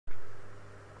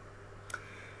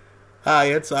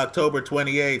Hi, it's October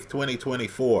 28th,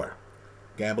 2024.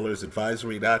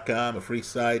 GamblersAdvisory.com, a free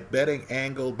site.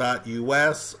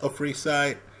 BettingAngle.us, a free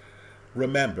site.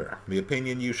 Remember, the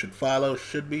opinion you should follow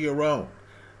should be your own.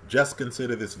 Just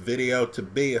consider this video to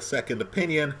be a second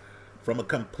opinion from a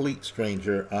complete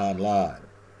stranger online.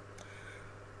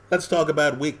 Let's talk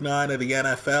about Week 9 of the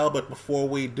NFL, but before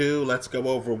we do, let's go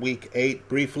over Week 8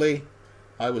 briefly.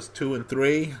 I was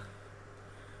 2-3.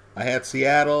 I had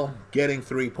Seattle getting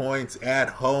 3 points at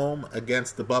home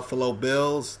against the Buffalo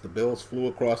Bills. The Bills flew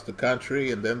across the country,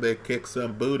 and then they kicked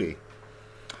some booty.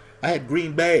 I had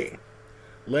Green Bay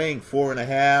laying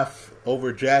 4.5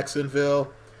 over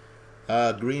Jacksonville.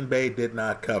 Green Bay did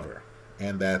not cover,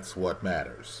 and that's what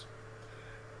matters,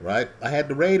 right? I had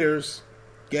the Raiders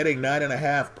getting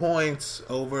 9.5 points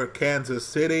over Kansas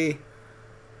City.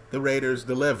 The Raiders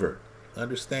delivered.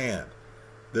 Understand,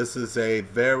 this is a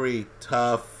very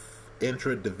tough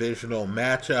intra-divisional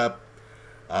matchup.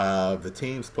 The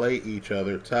teams play each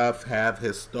other tough, have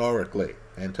historically.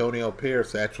 Antonio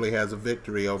Pierce actually has a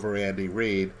victory over Andy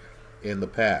Reid in the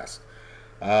past.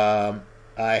 I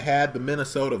had the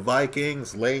Minnesota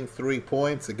Vikings laying 3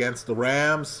 points against the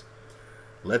Rams.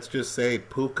 Let's just say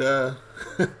Puka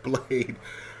played,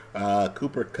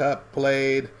 Cooper Kupp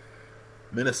played.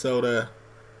 Minnesota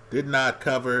did not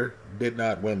cover, did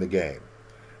not win the game.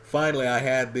 Finally, I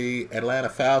had the Atlanta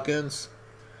Falcons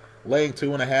laying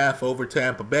 2.5 over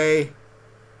Tampa Bay.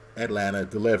 Atlanta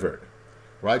delivered.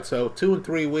 Right, so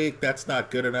 2-3 week, that's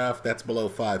not good enough. That's below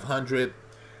 500.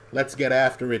 Let's get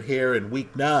after it here in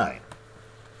Week 9.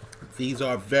 These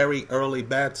are very early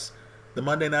bets. The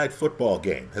Monday Night Football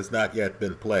game has not yet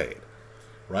been played.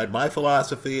 Right, my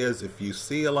philosophy is if you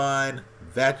see a line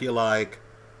that you like,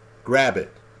 grab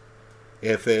it.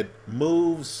 If it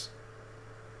moves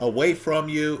away from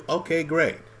you, okay,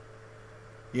 great.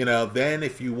 Then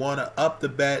if you want to up the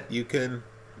bet, you can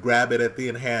grab it at the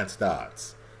enhanced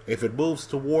odds. If it moves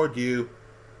toward you,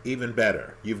 even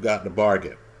better. You've gotten a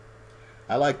bargain.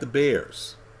 I like the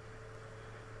Bears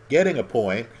getting a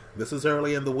point. This is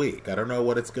early in the week. I don't know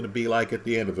what it's going to be like at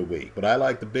the end of the week, but I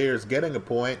like the Bears getting a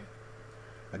point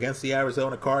against the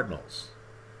Arizona Cardinals.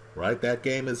 Right? That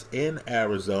game is in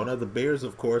Arizona. The Bears,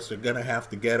 of course, are going to have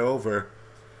to get over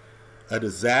a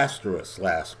disastrous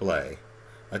last play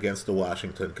against the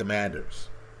Washington Commanders.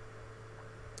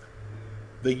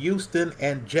 The Houston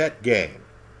and Jet game.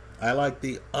 I like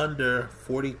the under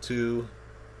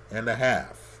 42.5.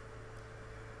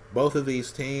 Both of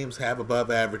these teams have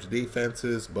above average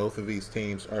defenses. Both of these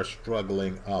teams are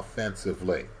struggling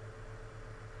offensively.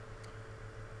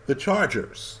 The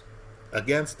Chargers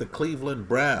against the Cleveland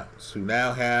Browns, who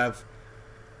now have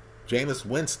Jameis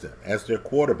Winston as their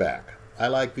quarterback. I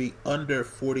like the under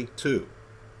 42.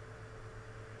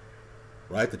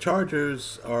 Right? The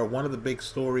Chargers are one of the big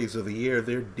stories of the year.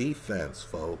 Their defense,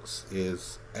 folks,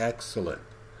 is excellent.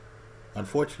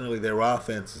 Unfortunately, their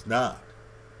offense is not.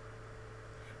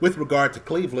 With regard to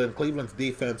Cleveland, Cleveland's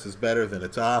defense is better than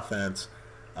its offense.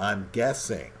 I'm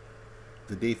guessing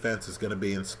the defense is going to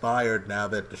be inspired now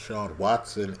that Deshaun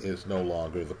Watson is no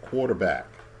longer the quarterback.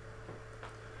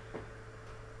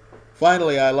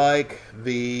 Finally, I like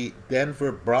the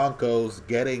Denver Broncos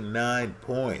getting 9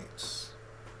 points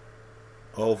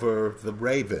over the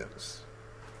Ravens.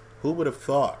 Who would have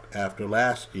thought after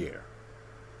last year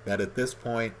that at this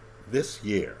point this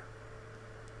year,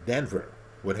 Denver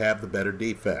would have the better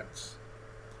defense?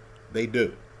 They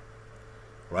do.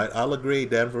 Right? I'll agree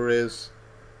Denver is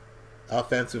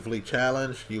offensively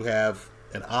challenged. You have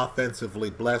an offensively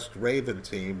blessed Raven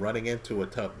team running into a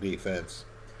tough defense.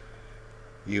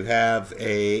 You have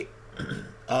a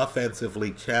offensively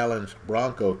challenged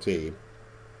Bronco team.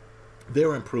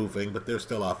 They're improving, but they're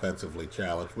still offensively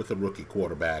challenged with a rookie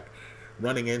quarterback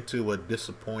running into a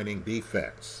disappointing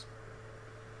defense.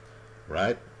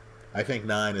 Right? I think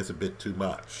 9 is a bit too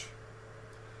much.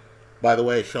 By the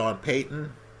way, Sean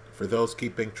Payton, for those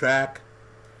keeping track,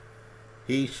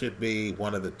 he should be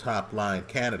one of the top line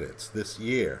candidates this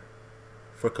year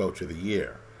for Coach of the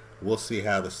Year. We'll see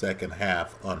how the second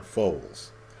half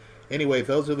unfolds. Anyway,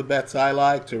 those are the bets I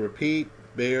like. To repeat,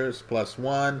 Bears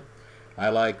 +1. I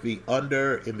like the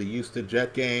under in the Houston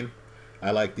Jet game. I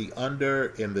like the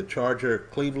under in the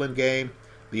Charger-Cleveland game.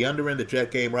 The under in the Jet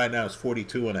game right now is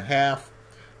 42.5.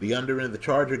 The under in the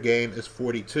Charger game is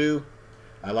 42.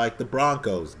 I like the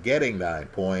Broncos getting 9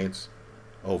 points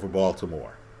over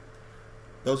Baltimore.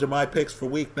 Those are my picks for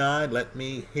Week 9. Let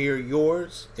me hear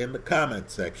yours in the comment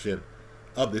section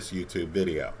of this YouTube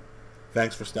video.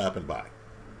 Thanks for stopping by.